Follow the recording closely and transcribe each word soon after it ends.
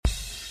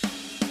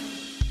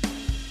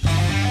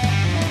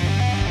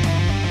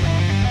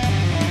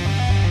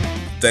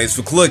Thanks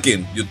for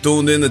clicking. You're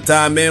tuned in to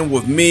Time In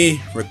with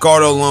me,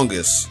 Ricardo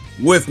Longus.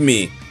 With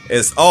me,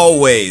 as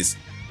always,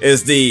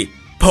 is the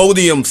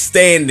podium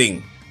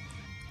standing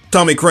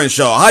Tommy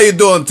Crenshaw. How you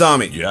doing,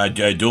 Tommy? Yeah,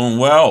 doing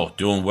well.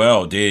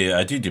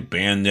 I think they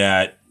banned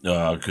that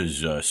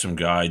because some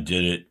guy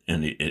did it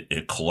and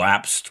it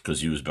collapsed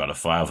because he was about a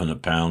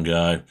 500-pound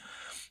guy.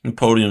 And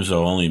podiums are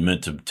only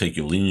meant to take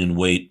your lean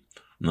weight,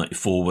 not your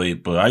full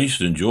weight. But I used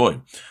to enjoy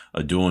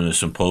doing a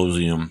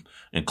symposium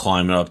and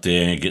climbing up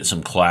there and getting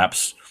some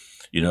claps,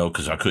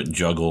 because I couldn't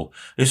juggle.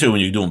 They say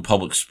when you're doing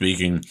public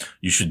speaking,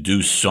 you should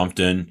do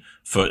something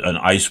for an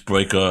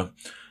icebreaker,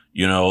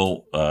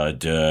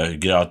 to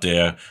get out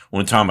there.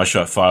 One time I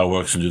shot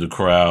fireworks into the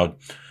crowd,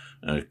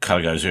 caught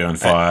a guy's hair on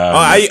fire.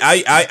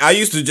 I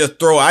used to just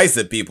throw ice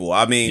at people.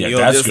 I mean,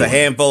 just a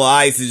handful of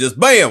ice and just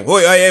bam.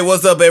 Hey,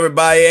 what's up,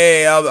 everybody?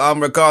 Hey,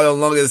 I'm Ricardo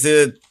Longus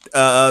here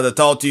to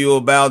talk to you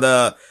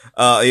about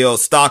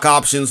stock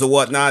options or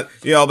whatnot,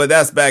 but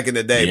that's back in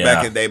the day,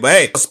 But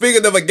hey,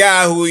 speaking of a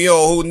guy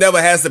who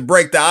never has to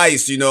break the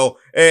ice,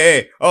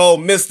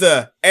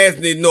 Mr.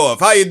 Anthony North.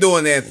 How you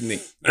doing, Anthony?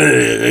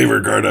 Hey,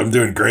 Ricardo, I'm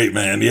doing great,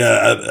 man.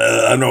 Yeah,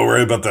 I don't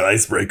worry about the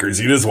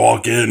icebreakers. You just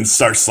walk in,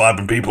 start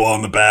slapping people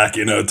on the back,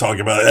 talking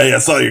about, hey, I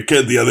saw your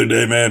kid the other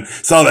day, man.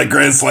 Saw that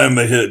grand slam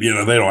they hit. They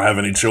don't have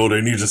any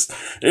children. You just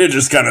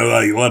kind of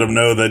like let them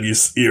know that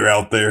you're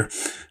out there.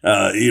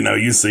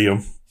 You see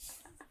them.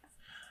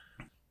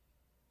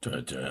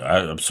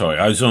 I'm sorry,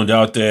 I zoned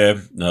out there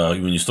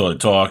when you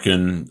started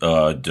talking.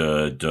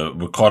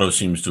 Ricardo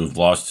seems to have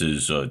lost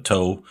his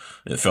toe.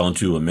 It fell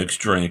into a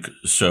mixed drink,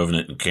 serving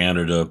it in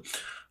Canada,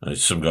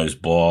 some guy's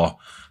bar.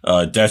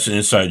 That's an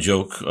inside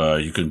joke.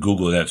 You can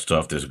Google that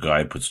stuff. There's a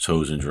guy who puts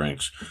toes in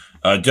drinks.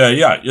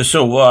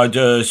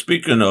 So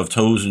speaking of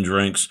toes and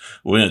drinks,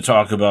 we're going to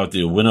talk about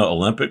the Winter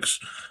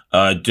Olympics.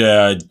 And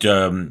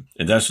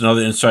that's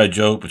another inside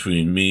joke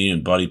between me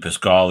and Buddy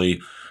Piscali.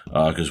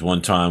 Because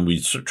one time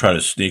we tried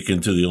to sneak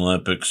into the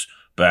Olympics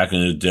back in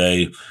the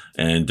day,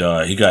 and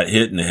he got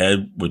hit in the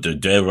head with a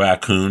dead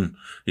raccoon.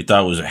 He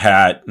thought it was a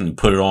hat and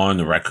put it on.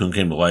 The raccoon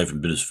came to life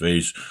and bit his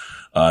face.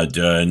 I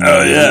heard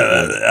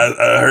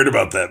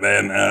about that,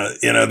 man.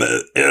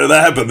 That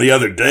happened the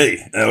other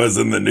day. That was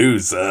in the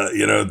news.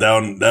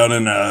 Down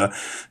in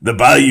the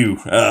bayou.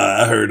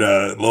 I heard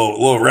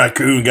little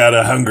raccoon got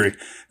hungry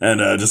and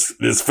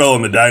just fell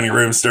in the dining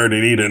room,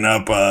 started eating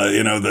up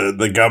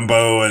the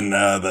gumbo and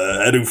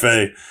the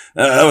etouffee.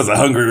 That was a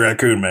hungry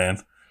raccoon,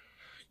 man.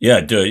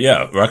 Yeah.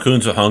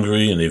 Raccoons are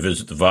hungry and they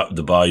visit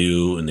the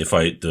bayou and they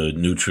fight the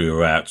nutria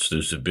rats.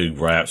 There's the big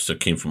rats that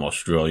came from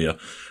Australia.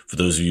 For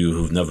those of you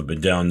who've never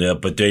been down there,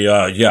 but they,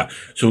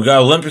 So we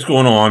got Olympics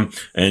going on,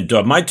 and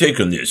my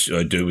take on this,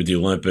 with the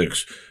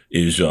Olympics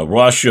is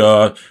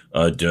Russia.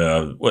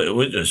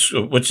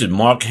 What's it?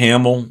 Mark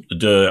Hamill,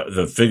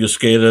 the figure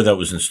skater that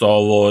was in Star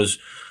Wars.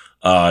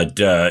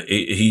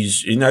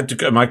 He's not the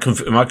guy. Am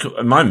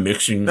I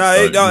mixing?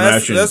 No,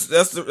 that's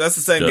the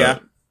same guy.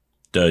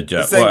 I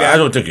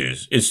don't think it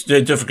is. It's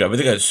a different guy, but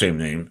they got the same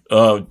name.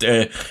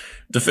 The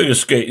figure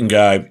skating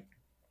guy.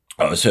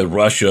 Said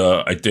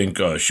Russia, I think,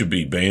 should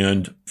be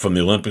banned from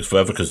the Olympics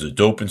forever because of the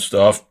doping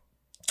stuff.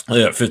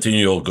 They got a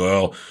 15-year-old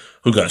girl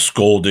who got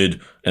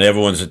scolded and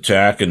everyone's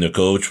attacking the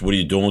coach. What are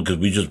you doing?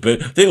 Because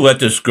they let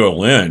this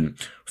girl in,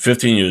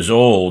 15 years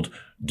old,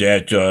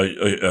 that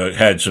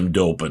had some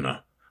dope in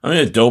her. I mean,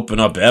 they're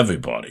doping up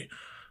everybody.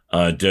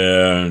 And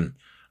then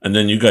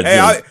you got...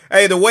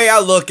 the way I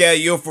look at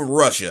it, you're from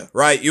Russia,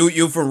 right?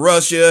 You're from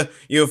Russia.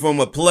 You're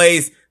from a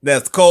place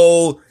that's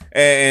cold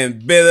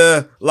and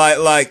bitter,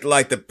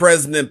 like the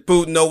President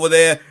Putin over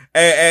there.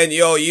 And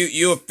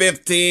you're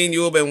 15.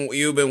 You've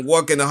been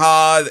working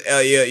hard,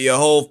 your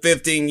whole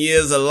 15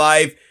 years of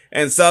life.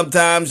 And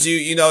sometimes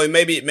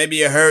maybe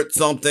you hurt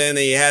something and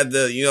you had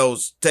to,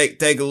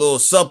 take a little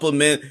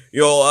supplement.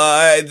 Maybe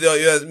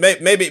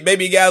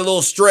you got a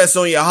little stress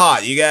on your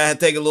heart. You gotta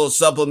take a little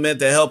supplement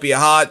to help your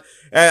heart.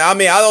 And I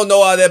mean, I don't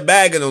know how they're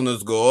bagging on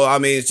this girl. I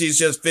mean, she's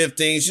just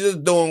 15. She's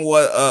just doing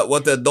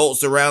what the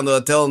adults around her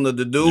are telling her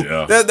to do.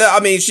 Yeah.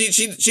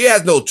 She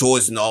has no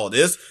choice in all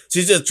this.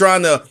 She's just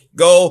trying to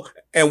go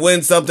and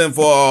win something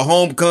for a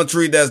home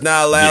country that's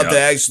not allowed to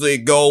actually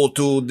go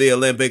to the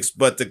Olympics,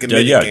 but the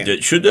committee can.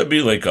 Should there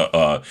be like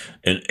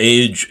an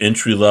age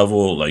entry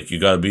level? Like you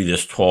got to be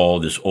this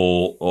tall, this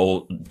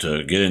old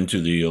to get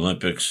into the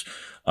Olympics?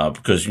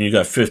 Because when you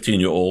got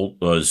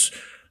 15-year-olds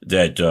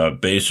that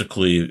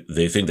basically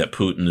they think that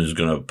Putin is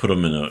going to put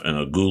them in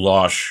a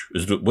goulash.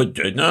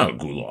 Not a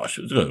goulash.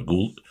 It's a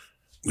goulash.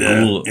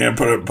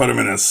 Put them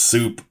in a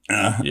soup.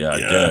 No.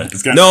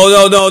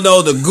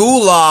 The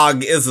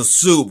gulag is a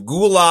soup.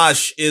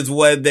 Goulash is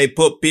when they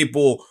put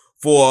people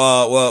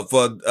for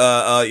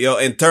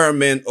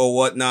internment or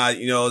whatnot.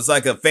 It's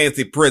like a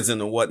fancy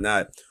prison or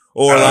whatnot.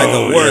 or like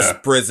a Oh, worse yeah.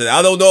 prison.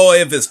 I don't know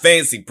if it's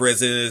fancy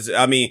prison.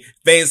 I mean,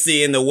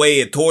 fancy in the way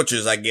it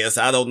tortures, I guess.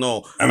 I don't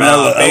know. I mean,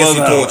 I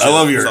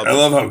something.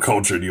 love how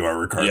cultured you are,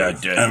 Ricardo. Yeah, I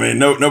did. I mean,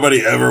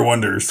 nobody ever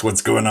wonders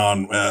what's going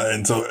on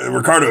until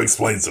Ricardo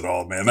explains it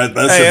all, man.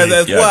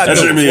 That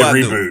should be a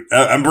reboot.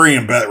 I'm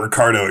bringing back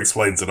Ricardo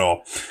explains it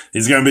all.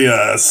 He's gonna be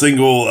a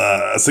single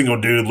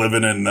dude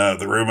living in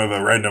the room of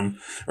a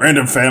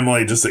random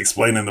family, just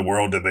explaining the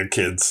world to their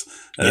kids.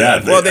 Yeah,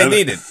 They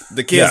need it.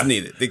 The kids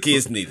need it. The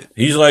kids need it.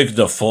 He's like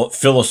the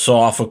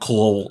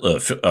Philosophicles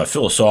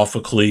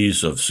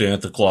of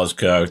Santa Claus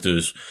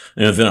characters,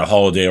 and invent a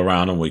holiday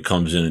around him where he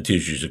comes in and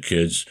teaches the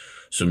kids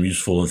some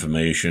useful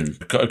information.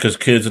 Because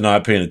kids are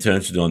not paying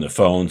attention on their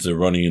phones, they're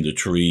running into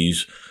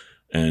trees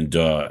and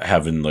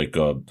having like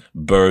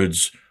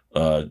birds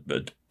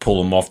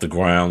pull them off the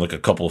ground like a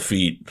couple of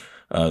feet.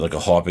 Like a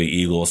harpy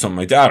eagle or something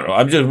like that.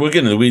 I don't know. We're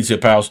getting in the weeds here,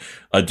 pals.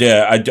 But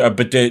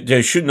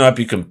they should not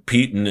be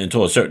competing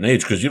until a certain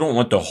age because you don't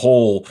want the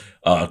whole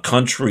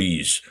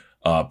country's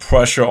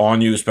pressure on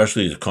you,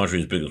 especially a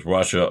country as big as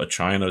Russia or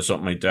China or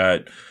something like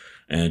that.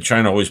 And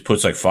China always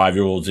puts like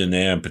 5-year-olds in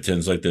there and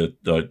pretends like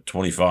they're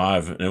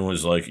 25. And it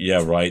was like,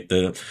 yeah, right.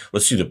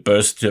 Let's see the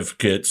birth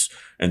certificates,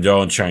 and they're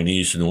all in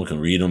Chinese, so no one can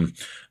read them.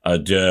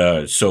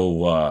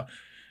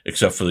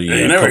 Except for the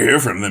you never hear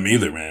from them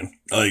either, man.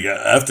 Like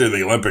after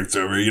the Olympics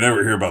over, you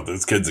never hear about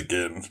those kids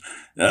again.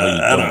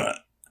 I don't know.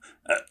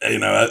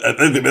 I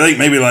think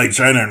maybe like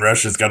China and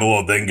Russia's got a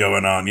little thing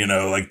going on,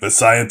 like the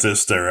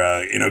scientists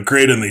are,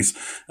 creating these,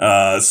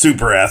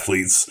 super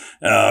athletes,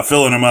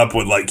 filling them up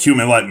with like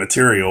human-like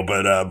material,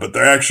 but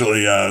they're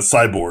actually,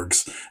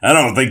 cyborgs. I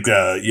don't think,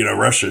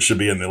 Russia should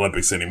be in the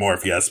Olympics anymore,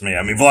 if you ask me.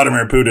 I mean,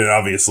 Vladimir Putin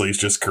obviously is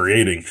just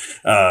creating,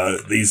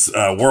 these,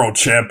 world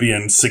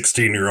champion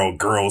 16-year-old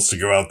girls to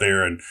go out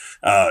there and,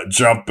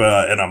 jump, in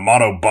a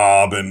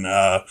monobob and,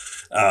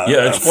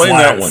 explain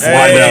that one.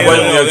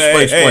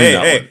 Explain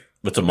that one.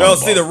 No,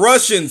 see, the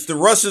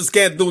Russians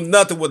can't do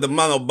nothing with the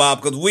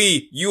monobob because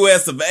we,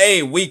 US of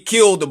A, we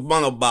killed the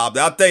monobob.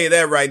 I'll tell you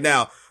that right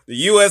now. The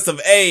US of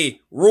A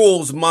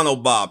rules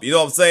monobob. You know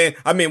what I'm saying?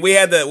 I mean, we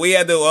had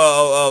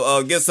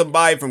to get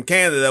somebody from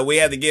Canada. We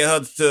had to get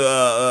her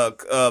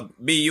to,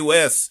 be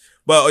US.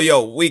 But,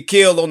 we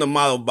killed on the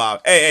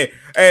monobob.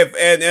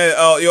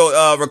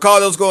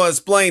 Ricardo's going to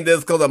explain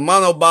this because a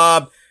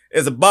monobob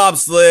is a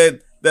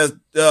bobsled that's,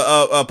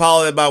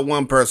 piloted by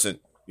one person.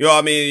 You know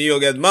what I mean?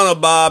 You got the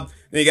monobob,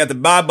 then you got the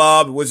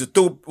bibob, which is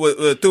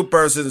two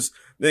persons.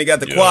 Then you got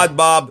the quad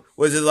bob,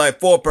 which is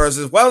like 4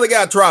 persons. Why don't they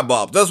got a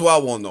tribob? That's what I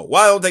want to know.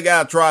 Why don't they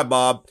got a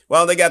tribob? Why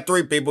don't they got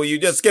 3 people? You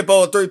just skip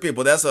over 3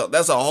 people. That's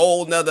a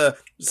whole nother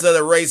set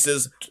of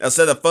races, a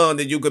set of fun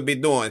that you could be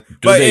doing.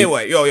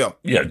 Anyway.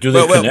 Yeah, do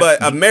they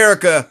But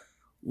America,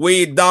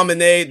 we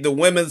dominate the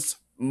women's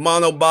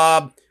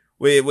monobob.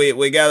 We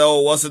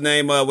got what's her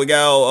name? We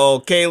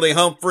got Kaylee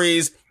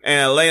Humphreys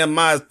and Elena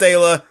Myers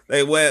Taylor.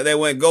 They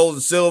went gold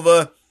and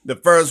silver. The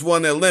first one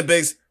in the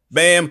Olympics.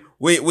 Bam.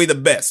 We the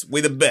best.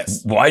 We the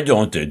best. Why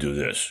don't they do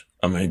this?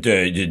 I mean,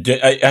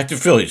 I have to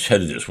feel it's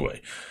headed this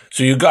way.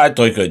 So you got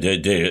like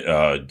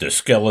the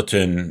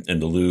skeleton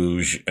and the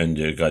luge, and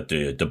you got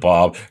the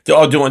bob.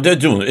 They're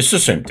doing it's the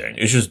same thing.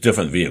 It's just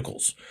different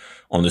vehicles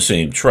on the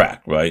same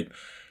track, right?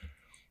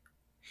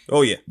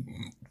 Oh yeah.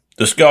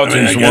 The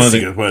skeleton's one of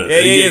the.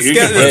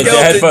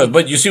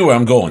 But you see where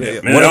I'm going. Yeah.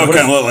 Man, they all kind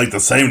of look like the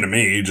same to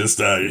me. You just,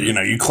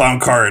 you clown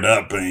car it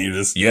up, and you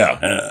just,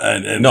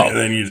 and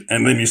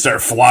then you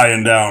start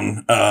flying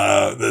down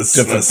the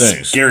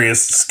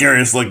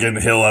scariest looking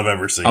hill I've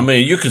ever seen. I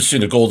mean, you could see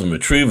the golden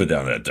retriever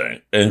down that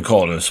thing and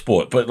call it a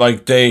sport, but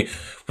like that'd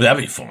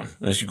be fun.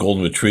 There's your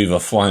golden retriever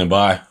flying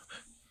by,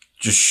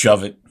 just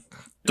shove it,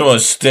 throw a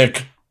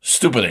stick.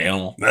 Stupid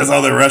animal. That's how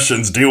the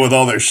Russians deal with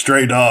all their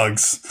stray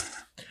dogs.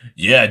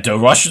 Yeah, the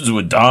Russians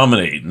would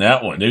dominate in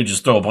that one. They would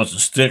just throw a bunch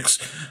of sticks.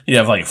 You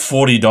have like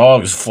 40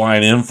 dogs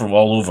flying in from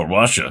all over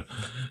Russia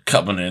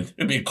coming in.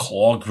 It'd be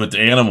clogged with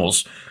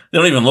animals. They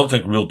don't even look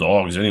like real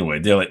dogs anyway.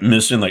 They're like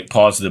missing like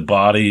parts of their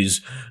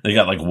bodies. They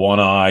got like one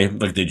eye,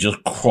 like they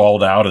just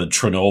crawled out of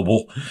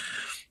Chernobyl.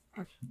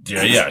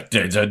 Yeah,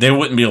 they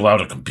wouldn't be allowed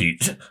to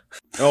compete.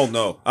 Oh,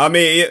 no. I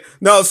mean,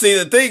 no, see,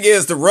 the thing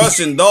is, the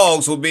Russian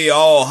dogs would be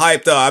all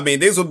hyped up. I mean,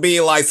 these would be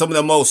like some of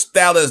the most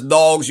stoutest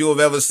dogs you have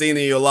ever seen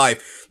in your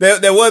life.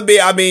 There would be,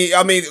 I mean,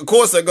 of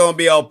course they're going to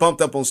be all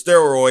pumped up on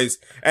steroids.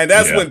 And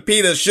that's when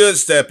PETA should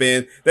step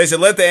in. They should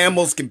let the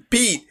animals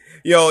compete.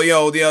 On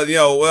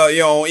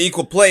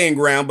equal playing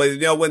ground, but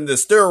when the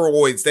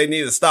steroids, they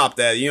need to stop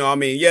that. I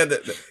mean, I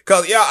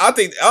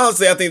think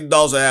the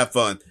dogs will have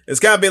fun. It's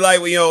kind of be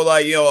like,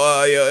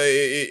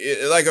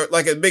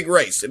 like a big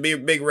race. It'd be a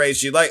big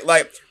race. You like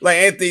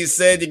Anthony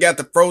said, you got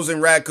the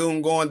frozen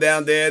raccoon going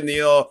down there, and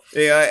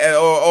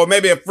or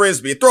maybe a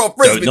frisbee. Throw a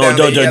frisbee down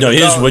there. No.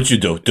 Here's what you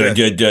do.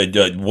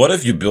 What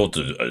if you built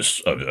a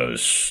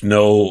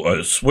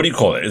snow? What do you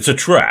call it? It's a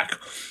track.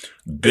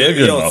 Big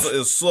enough.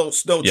 It's a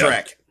snow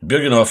track.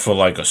 Big enough for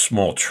like a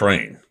small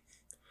train.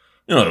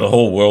 You know, the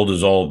whole world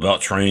is all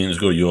about trains.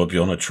 Go to Europe,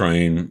 you're on a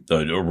train.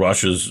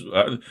 Russia's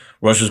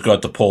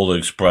got the Polar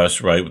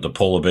Express, right, with the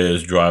polar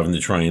bears driving the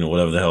train or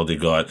whatever the hell they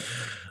got.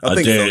 I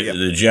think so, yeah.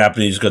 The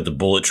Japanese got the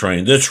bullet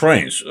train. There's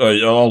trains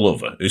all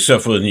over,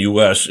 except for in the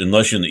U.S.,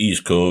 unless you're in the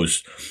East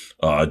Coast,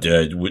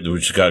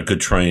 which got a good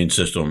train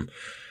system.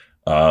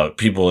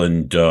 People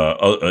in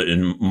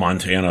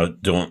Montana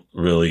don't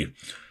really,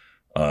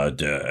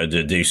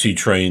 they see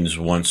trains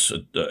once.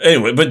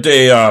 Anyway, but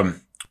they,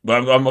 I'm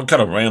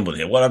kind of rambling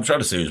here. What I'm trying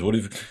to say is, what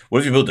if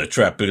you built a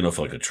track big enough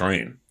for like a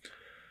train?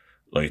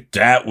 Like,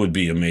 that would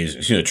be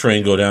amazing. See a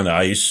train go down the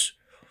ice.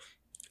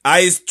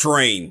 Ice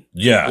Train.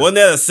 Yeah. Wasn't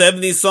that a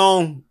 70s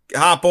song?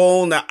 Hop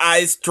on the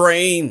ice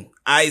train.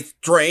 Ice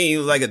Train. It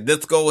was like a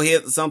disco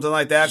hit or something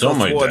like that.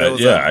 Something like that.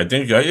 Yeah, I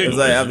think it was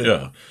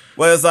yeah.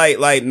 Well, it's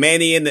like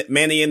Manny in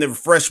the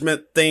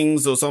refreshment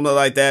things or something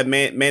like that.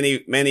 Manny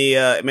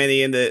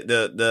in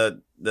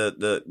the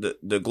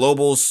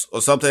globals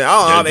or something. I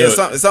don't know. I mean,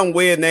 it's some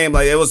weird name.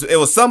 Like it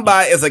was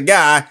somebody. It's a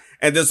guy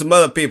and there's some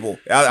other people.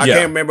 I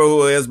can't remember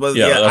who it is, but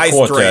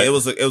Ice Train. It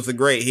was a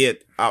great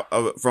hit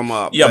from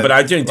but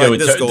I think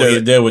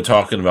they were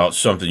talking about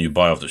something you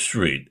buy off the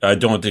street. I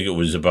don't think it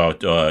was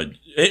about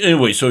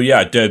anyway. So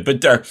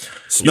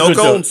snow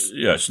cones.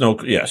 Snow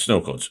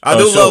cones. I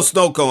do love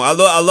snow cone.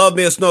 I love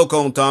me a snow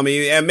cone,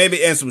 Tommy, and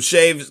some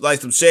shaved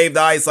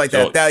ice, like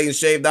that Italian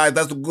shaved ice.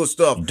 That's some good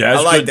stuff. I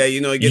like that.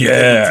 You know, you get the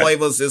different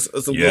flavors. It's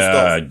some good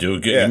stuff. Yeah,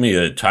 dude, give me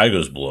a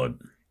tiger's blood.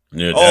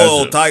 Yeah,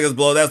 tiger's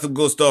blood. That's some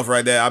good stuff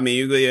right there. I mean,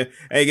 you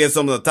get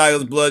some of the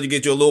tiger's blood. You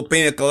get your little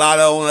pina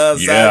colada on the other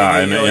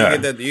side. You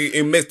get that.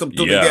 You mix them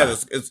two together.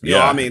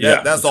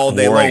 That's all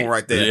day long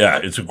right there.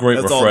 Yeah, it's a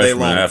great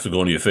refreshment after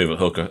going to your favorite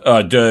hooker.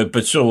 The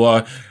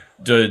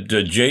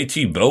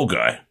JT Bow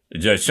guy.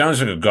 It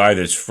sounds like a guy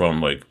that's from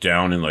like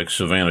down in like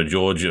Savannah,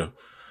 Georgia,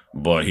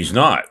 but he's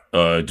not.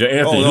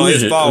 Anthony,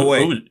 he's far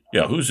away.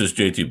 Who's this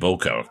JT Bow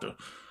character?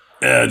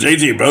 Yeah,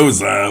 JT Bow's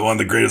one of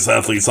the greatest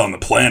athletes on the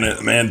planet.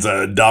 The man's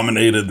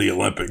dominated the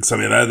Olympics. I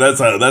mean,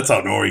 that's how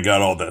Nori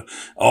got all the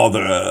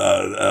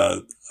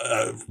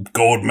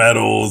gold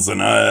medals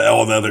and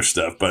all the other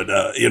stuff. But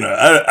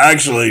I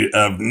actually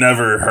have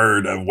never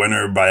heard of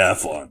winter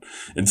biathlon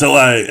until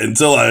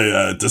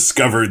I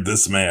discovered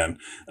this man.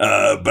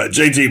 But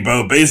JT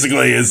Bow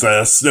basically is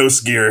a snow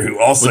skier who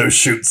also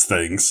shoots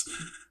things.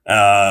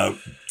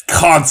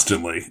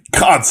 Constantly.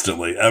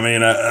 I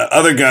mean,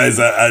 other guys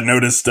I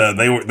noticed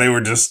they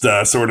were just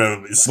sort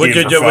of skiing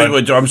for fun.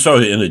 Wait, I'm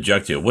sorry to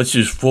interject here. What's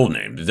his full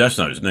name? That's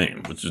not his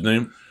name. What's his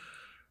name?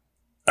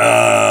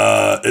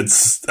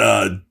 It's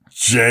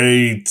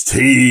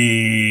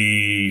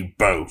JT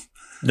Bow.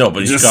 No,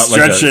 but you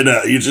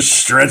just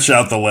stretch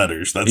out the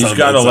letters. That's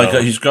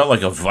he's got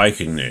like a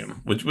Viking name.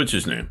 What's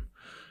his name?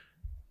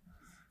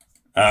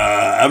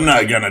 I'm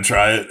not gonna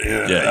try it.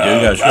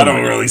 I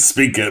don't really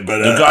speak it, but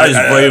the guy's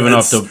brave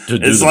enough to do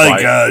it. It's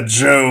like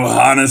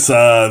Johannes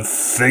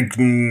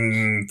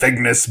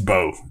Thigness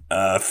Bow.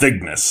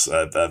 Thigness,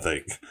 I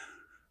think.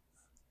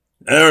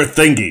 Or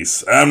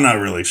Thingies. I'm not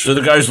really sure. So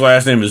the guy's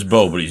last name is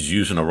Bow, but he's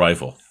using a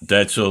rifle.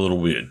 That's a little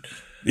weird.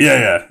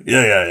 Yeah.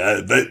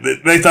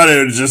 They thought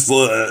it was just a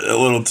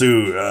little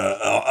too,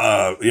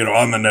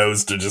 on the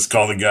nose to just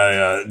call the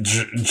guy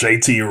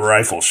JT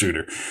rifle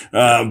shooter.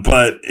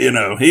 But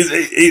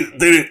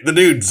the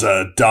dude's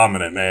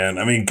dominant, man.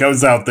 I mean,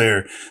 goes out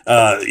there.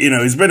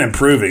 He's been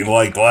improving.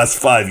 Like the last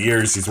 5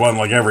 years, he's won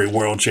like every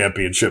world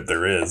championship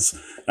there is.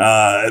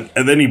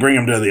 And then you bring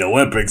him to the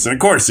Olympics, and of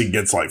course he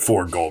gets like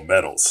 4 gold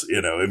medals.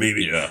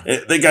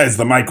 The guy's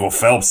the Michael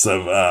Phelps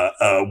of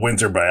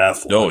winter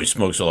biathlon. Oh, he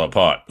smokes a lot of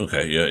pot.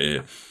 Okay,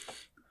 yeah.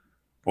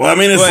 Well, I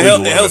mean, it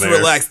helps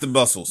relax the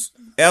muscles.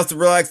 It helps to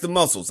relax the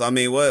muscles. I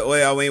mean, what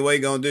you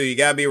gonna do? You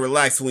gotta be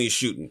relaxed when you're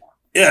shooting.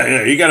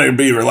 Yeah, you gotta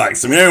be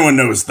relaxed. I mean, everyone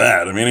knows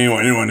that. I mean,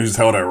 anyone who's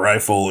held a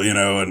rifle,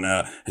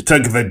 and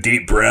took the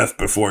deep breath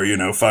before,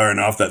 firing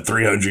off that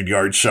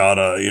 300-yard shot,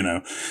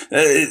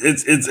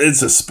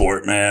 it's a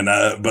sport, man.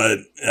 But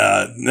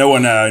no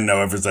one I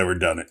know has ever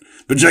done it.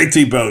 But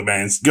JT Bow,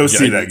 man, go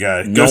see that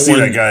guy. Go see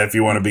that guy if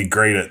you want to be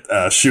great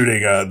at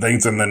shooting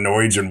things in the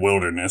Norwegian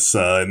wilderness.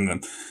 What's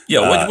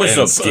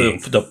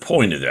the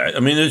point of that? I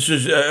mean, it's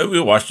just we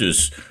watched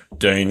this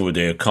thing where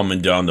they're coming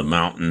down the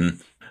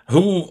mountain.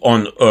 Who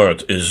on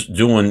earth is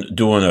doing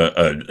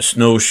a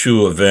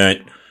snowshoe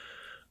event?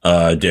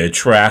 They're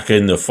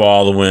tracking, they're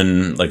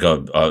following like a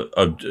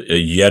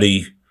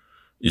Yeti.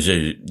 Is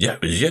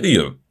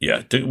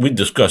Yeti we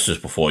discussed this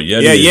before.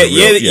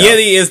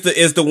 Yeti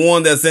is the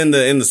one that's in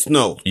the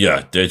snow.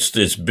 Yeah, it's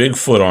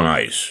Bigfoot on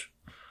ice.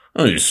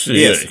 Oh, you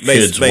see,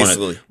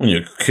 basically. When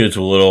your kids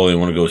are little, they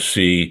want to go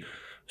see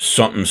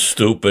something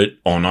stupid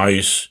on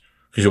ice.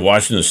 Because you're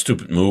watching a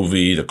stupid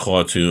movie, the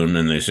cartoon,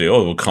 and they say,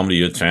 oh, we'll come to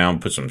your town,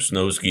 put some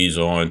snow skis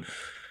on.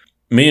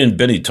 Me and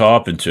Benny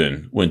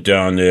Tarpenton went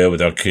down there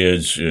with our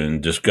kids,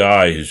 and this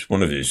guy,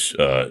 one of his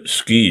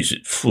skis,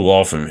 it flew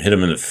off and hit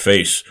him in the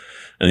face,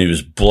 and he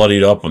was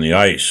bloodied up on the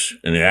ice.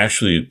 And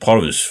part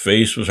of his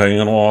face was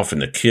hanging off,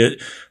 and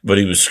but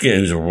he was scared.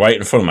 He was right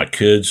in front of my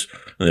kids,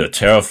 and they were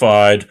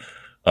terrified.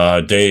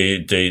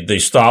 They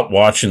stopped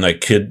watching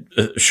like kid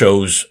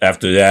shows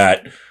after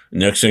that.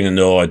 Next thing you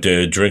know,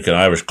 they're drinking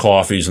Irish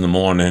coffees in the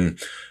morning,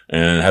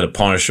 and I had to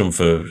punish them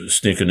for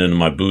sneaking into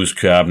my booze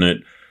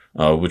cabinet,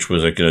 which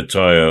was, I can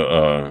tell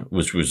you,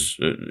 which was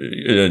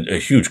a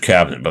huge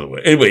cabinet, by the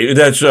way. Anyway,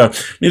 that's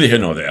neither here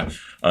nor there.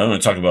 I don't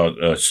want to talk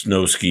about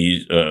snow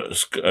skis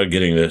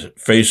getting the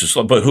faces,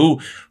 but who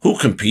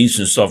competes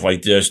and stuff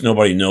like this?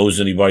 Nobody knows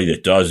anybody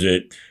that does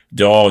it.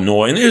 They all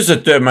know. And here's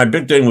my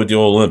big thing with the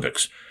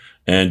Olympics.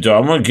 And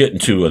I'm going to get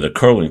into the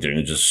curling thing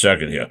in just a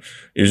second here,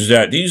 is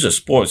that these are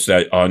sports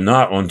that are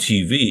not on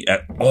TV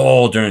at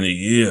all during the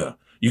year.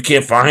 You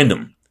can't find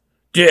them.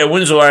 Yeah,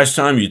 when's the last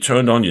time you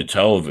turned on your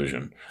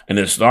television and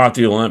it's not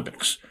the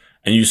Olympics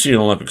and you see an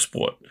Olympic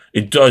sport?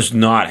 It does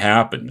not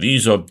happen.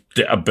 These are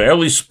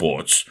barely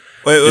sports.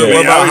 Wait,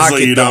 what about obviously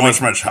hockey, you don't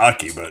watch much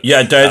hockey, but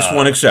yeah, that's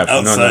one exception.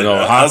 Outside, no.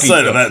 Hockey,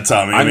 outside of that,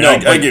 Tommy,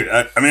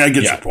 I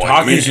get your point.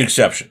 Hockey's an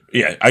exception.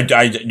 Yeah,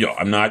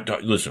 I'm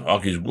not. Listen,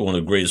 hockey's one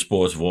of the greatest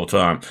sports of all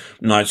time.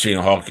 I'm not saying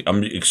hockey.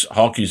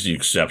 Hockey's the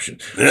exception.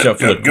 Yeah,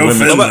 go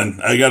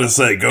Finland. I gotta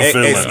say, go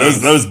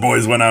Finland. Those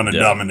boys went out and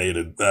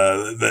dominated.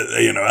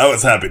 I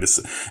was happy to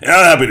see. I'm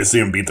happy to see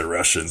them beat the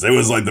Russians. It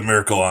was like the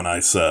Miracle on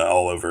Ice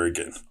all over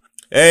again.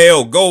 Hey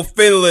yo, go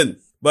Finland.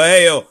 But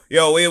hey yo,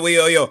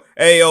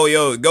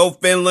 go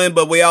Finland,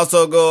 but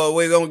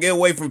we're gonna get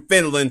away from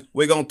Finland.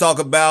 We're gonna talk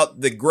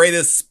about the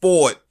greatest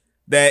sport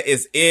that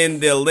is in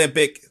the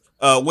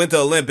Winter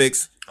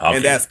Olympics, hockey.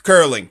 And that's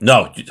curling.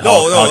 No.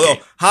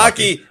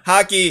 Hockey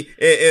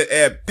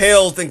it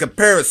pales in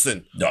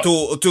comparison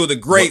to the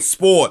great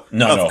sport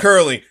of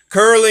curling.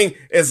 Curling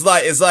is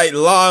like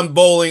lawn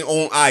bowling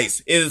on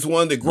ice. It is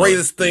one of the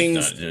greatest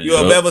things you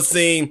have ever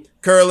seen.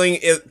 Curling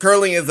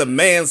is a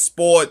man's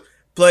sport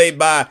played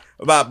by.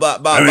 You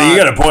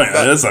got a point.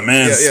 That's a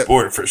man's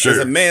sport for sure.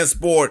 It's a man's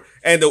sport,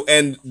 and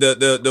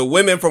the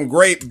women from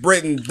Great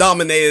Britain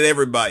dominated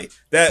everybody.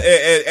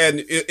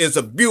 And it's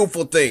a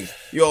beautiful thing.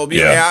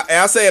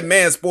 I say a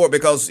man's sport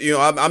because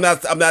I'm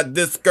not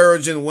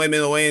discouraging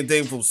women or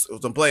anything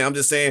from playing. I'm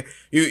just saying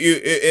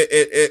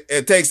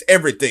it takes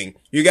everything.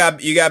 You got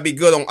to be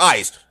good on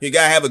ice. You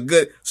got to have a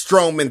good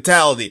strong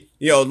mentality.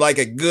 Like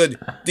a good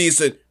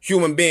decent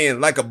human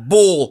being, like a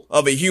bull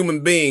of a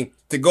human being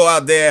to go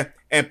out there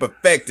and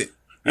perfect it.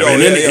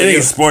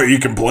 Any sport you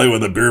can play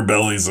with a beer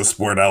belly is a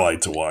sport I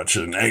like to watch,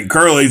 and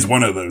curling's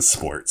one of those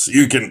sports.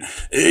 You can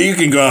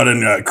go out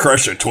and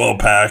crush a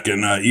 12-pack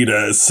and eat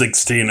a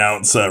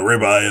 16-ounce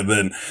ribeye, and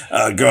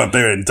then go out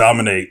there and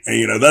dominate.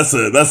 That's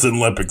an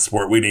Olympic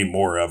sport we need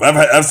more of.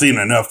 I've seen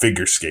enough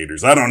figure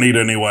skaters. I don't need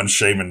anyone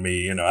shaming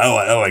me.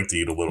 I like to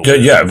eat a little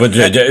bit. Yeah, but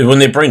when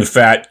they bring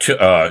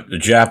the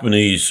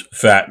Japanese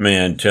fat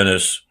man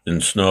tennis in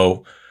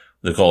snow.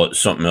 They call it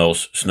something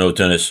else, snow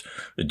tennis.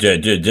 Then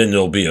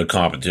there'll be a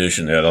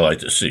competition that I like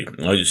to see.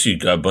 I like to see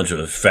a bunch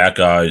of fat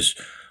guys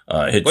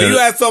hit. But you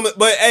had some.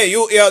 But hey,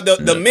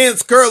 the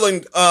men's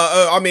curling.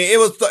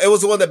 It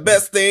was one of the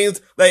best things.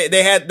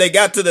 They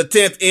got to the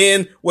 10th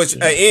end, which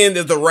end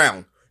is the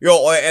round.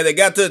 And they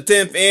got to the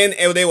 10th end,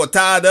 and they were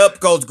tied up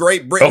because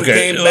Great Britain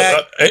came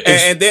back.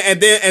 And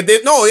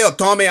then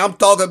Tommy, I'm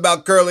talking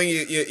about curling.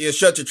 You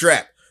shut your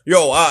trap.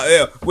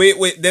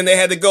 Then they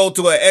had to go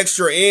to an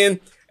extra end.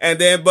 And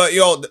then, but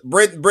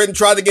Britain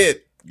tried to get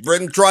it. But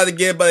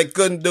they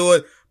couldn't do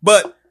it.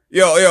 But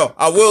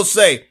I will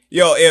say,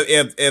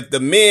 if the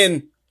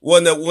men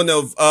wouldn't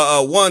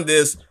have won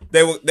this,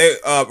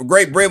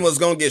 Great Britain was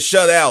gonna get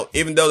shut out.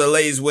 Even though the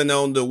ladies went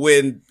on to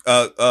win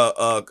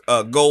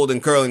gold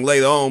in curling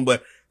later on,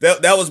 but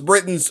that was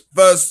Britain's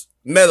first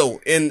medal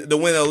in the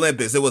Winter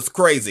Olympics. It was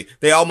crazy.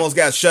 They almost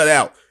got shut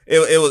out.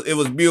 It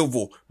was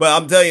beautiful.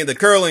 But I'm telling you, the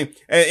curling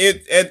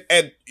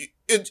and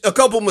a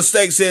couple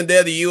mistakes in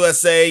there. The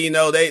USA,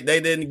 they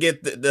didn't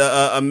get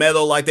a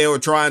medal like they were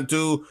trying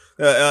to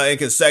in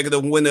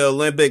consecutive Winter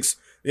Olympics.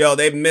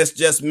 They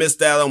just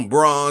missed out on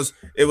bronze.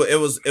 It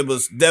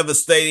was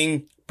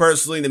devastating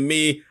personally to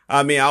me.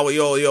 I mean,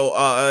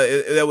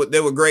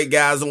 there were great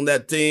guys on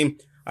that team.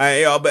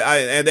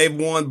 And they've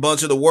won a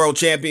bunch of the world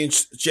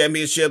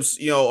championships,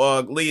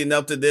 leading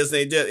up to this.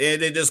 And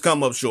they just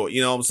come up short.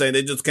 You know what I'm saying?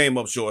 They just came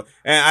up short.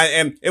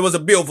 And it was a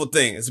beautiful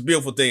thing. It's a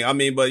beautiful thing. I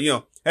mean, but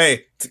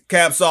hey,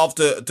 caps off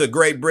to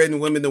Great Britain,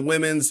 women to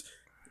women's,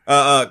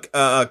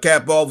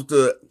 cap off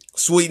to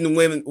Sweden,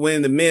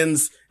 winning the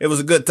men's. It was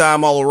a good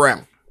time all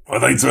around. Well,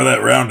 thanks for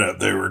that roundup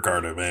there,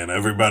 Ricardo, man.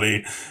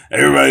 Everybody's,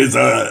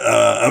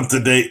 up to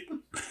date.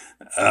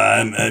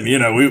 And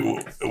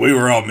we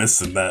were all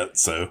missing that.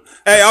 So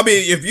hey, I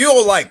mean, if you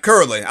don't like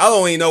curling, I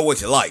don't even know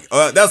what you like.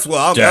 That's what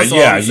I'm. That's all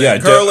I'm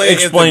saying. Curling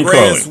is the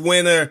greatest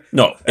winner.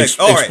 No,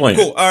 all right,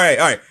 cool. All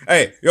right.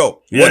 Hey,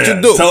 what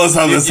you do? Tell us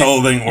how this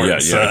whole thing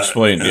works.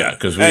 Explain.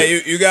 Because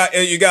you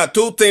got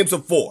 2 teams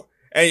of 4,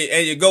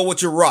 and you go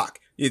with your rock.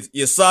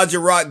 You sod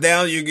your rock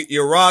down.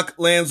 Your rock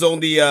lands on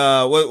the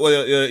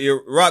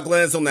your rock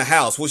lands on the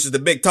house, which is the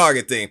big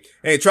target thing,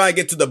 and you try to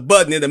get to the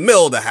button in the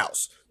middle of the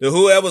house.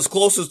 Whoever's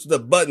closest to the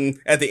button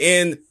at the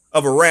end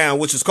of a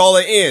round, which is called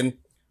an end,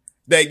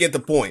 they get the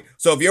point.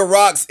 So if your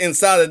rock's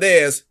inside of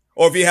theirs,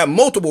 or if you have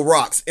multiple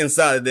rocks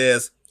inside of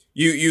this,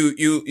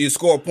 you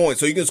score points.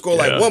 So you can score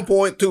like 1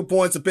 point, 2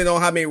 points, depending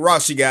on how many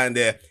rocks you got in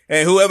there.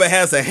 And whoever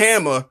has a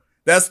hammer,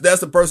 that's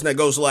the person that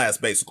goes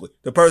last, basically.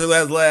 The person who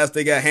has last,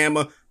 they got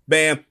hammer,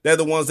 bam, they're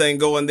the ones that can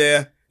go in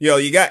there.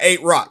 You got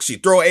 8 rocks. You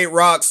throw 8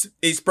 rocks.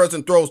 Each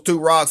person throws 2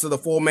 rocks to the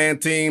 4-man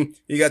team.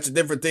 You got your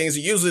different things.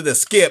 Usually the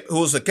skip,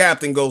 who's the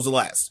captain, goes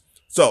last.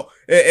 So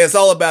it's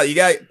all about,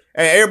 and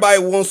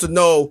everybody wants to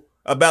know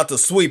about the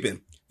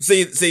sweeping.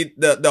 See,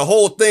 the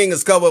whole thing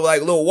is covered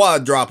like little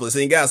water droplets,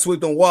 and you gotta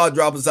sweep them water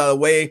droplets out of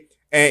the way,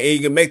 and you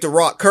can make the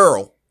rock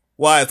curl.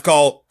 Why it's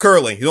called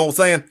curling. You know what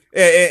I'm saying?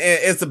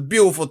 It's a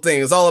beautiful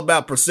thing. It's all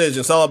about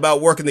precision. It's all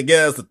about working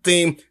together as a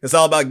team. It's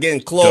all about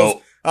getting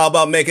close. All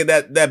about making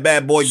that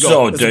bad boy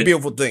go. It's a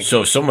beautiful thing.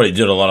 So if somebody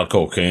did a lot of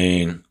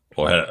cocaine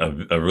or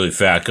had a really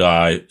fat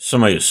guy,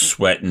 somebody is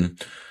sweating,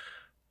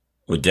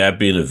 would that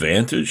be an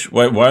advantage?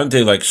 Why don't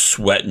they like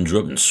sweat and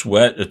dripping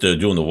sweat if they're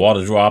doing the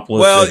water droplets?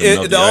 Well,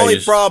 the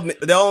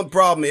only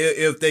problem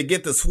if they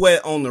get the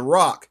sweat on the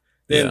rock,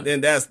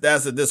 then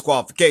that's a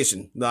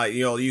disqualification. Like,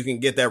 you can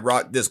get that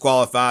rock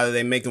disqualified, or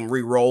they make them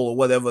re-roll or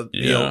whatever,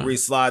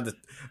 re-slide the.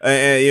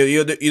 And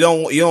you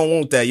don't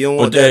want that. You don't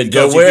want that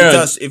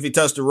because if you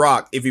touch the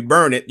rock, if you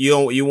burn it, you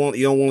don't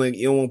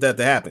want that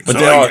to happen. But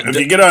if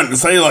you get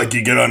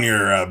on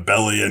your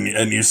belly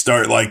and you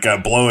start like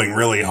blowing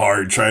really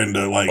hard, trying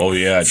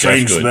to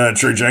change the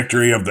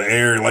trajectory of the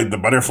air, like the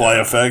butterfly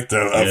effect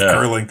of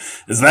curling,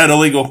 is that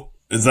illegal?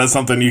 Is that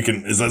something you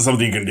can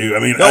do?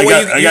 I mean,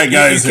 I got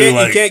guys who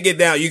you can't get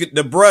down.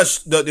 The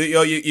brush,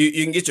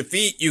 you can get your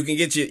feet, you can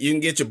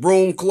get your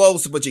broom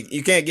close, but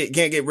you can't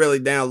get really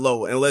down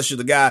low unless you're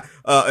the guy,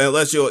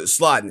 unless you're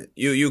sliding it.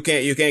 You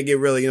can't get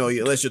really,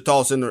 unless you're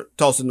tossing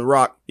the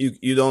rock,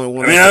 you don't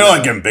want to. I mean, I know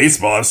like in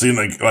baseball, I've seen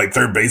like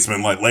third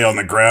baseman lay on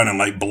the ground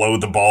and blow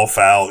the ball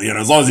foul,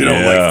 as long as you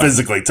don't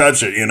physically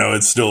touch it,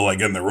 it's still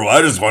in the rule. I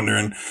was just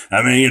wondering,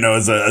 I mean,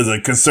 as a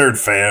concerned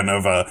fan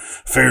of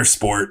fair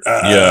sport,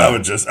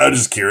 I'm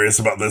just curious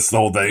about the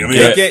whole thing. I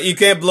mean, you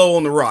can't blow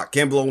on the rock.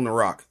 Can't blow on the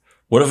rock.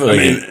 What if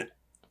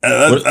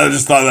I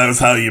just thought that was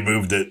how you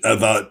moved it. I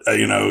thought,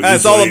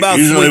 it's all about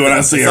usually sweeping. when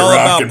I see a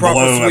rock and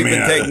blow,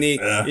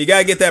 technique. You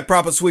gotta get that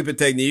proper sweeping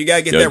technique. You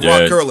gotta get that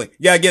rock curling.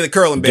 You gotta get it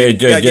curling, baby. You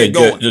gotta get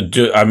it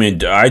going. I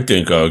mean, I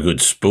think a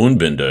good spoon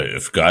bender,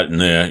 if got in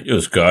there,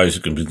 those guys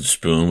who can be the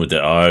spoon with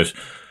their eyes,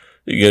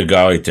 you get a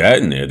guy like that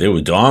in there, they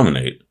would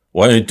dominate.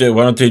 Why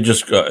don't they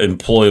just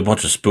employ a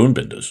bunch of spoon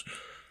benders?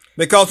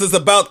 Because it's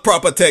about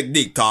proper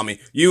technique, Tommy.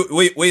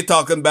 We're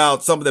talking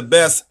about some of the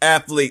best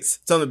athletes,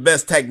 some of the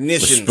best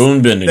technicians.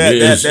 Spoon bending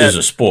is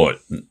a sport.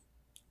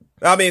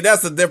 I mean,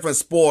 that's a different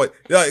sport.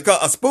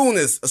 A spoon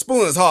is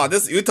hard.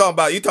 You're talking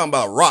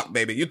about a rock,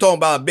 baby. You're talking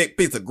about a big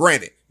piece of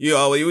granite. You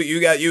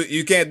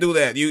can't do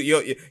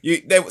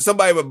that.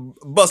 Somebody would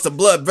bust a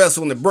blood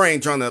vessel in the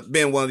brain trying to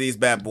bend one of these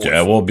bad boys.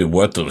 Yeah, it won't be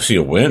worth it to see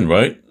a win,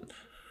 right?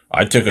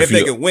 I took a few.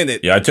 They can win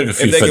it. Yeah, I took a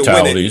few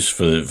fatalities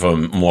for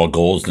more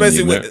goals than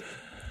you win.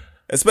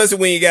 Especially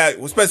when you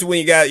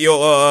got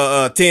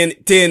your 10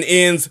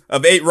 ends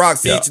of 8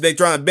 rocks each. They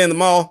trying to bend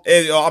them all.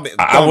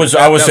 I would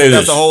say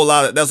that's a whole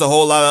lot of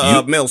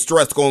mental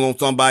stress going on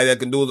somebody that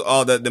can do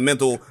all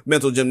the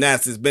mental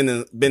gymnastics,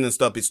 bending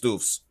stuffy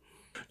stoofs.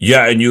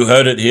 Yeah, and you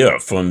heard it here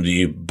from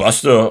the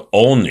Buster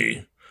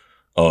Olney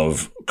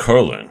of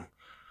curling,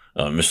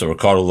 Mr.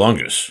 Ricardo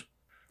Longus.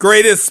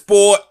 Greatest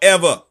sport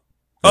ever,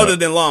 other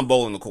than lawn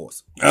bowling, of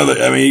course.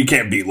 I mean, you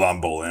can't beat lawn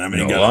bowling. I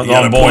mean, you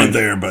got a point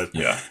there, but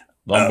yeah.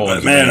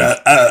 But man,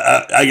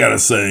 I gotta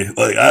say,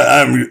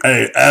 I'm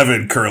an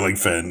avid curling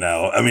fan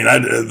now. I mean,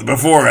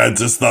 before I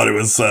just thought it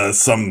was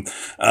some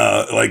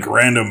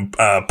random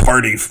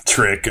party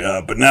trick,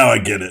 but now I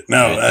get it.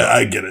 Now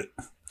I get it.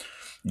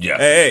 Yeah.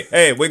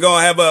 Hey, we're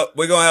gonna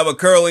have a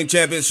curling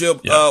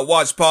championship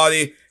watch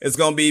party. It's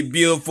gonna be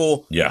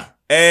beautiful. Yeah.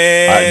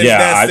 And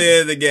that's the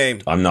end of the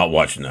game. I'm not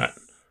watching that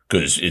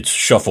because it's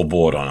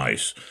shuffleboard on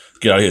ice.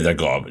 Get out of here, that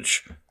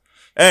garbage.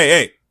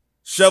 Hey,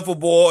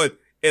 shuffleboard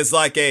is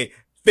like a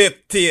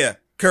 5th tier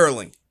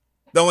curling.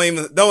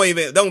 It's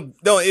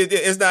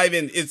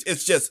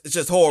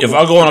just horrible. If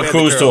I go on a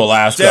cruise to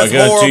Alaska, I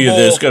guarantee you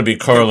there's going to be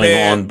curling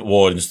on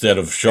board instead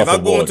of shuffleboard. If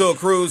I'm going to a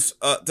cruise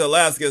to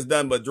Alaska, it's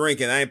done but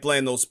drinking. I ain't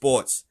playing no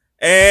sports.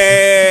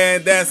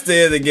 And that's the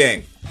end of the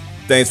game.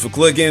 Thanks for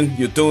clicking.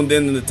 You're tuned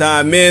in to the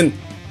Time In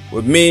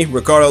with me,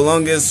 Ricardo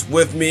Longus.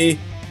 With me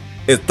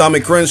is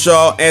Tommy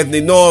Crenshaw,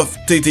 Anthony North,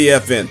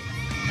 TTFN.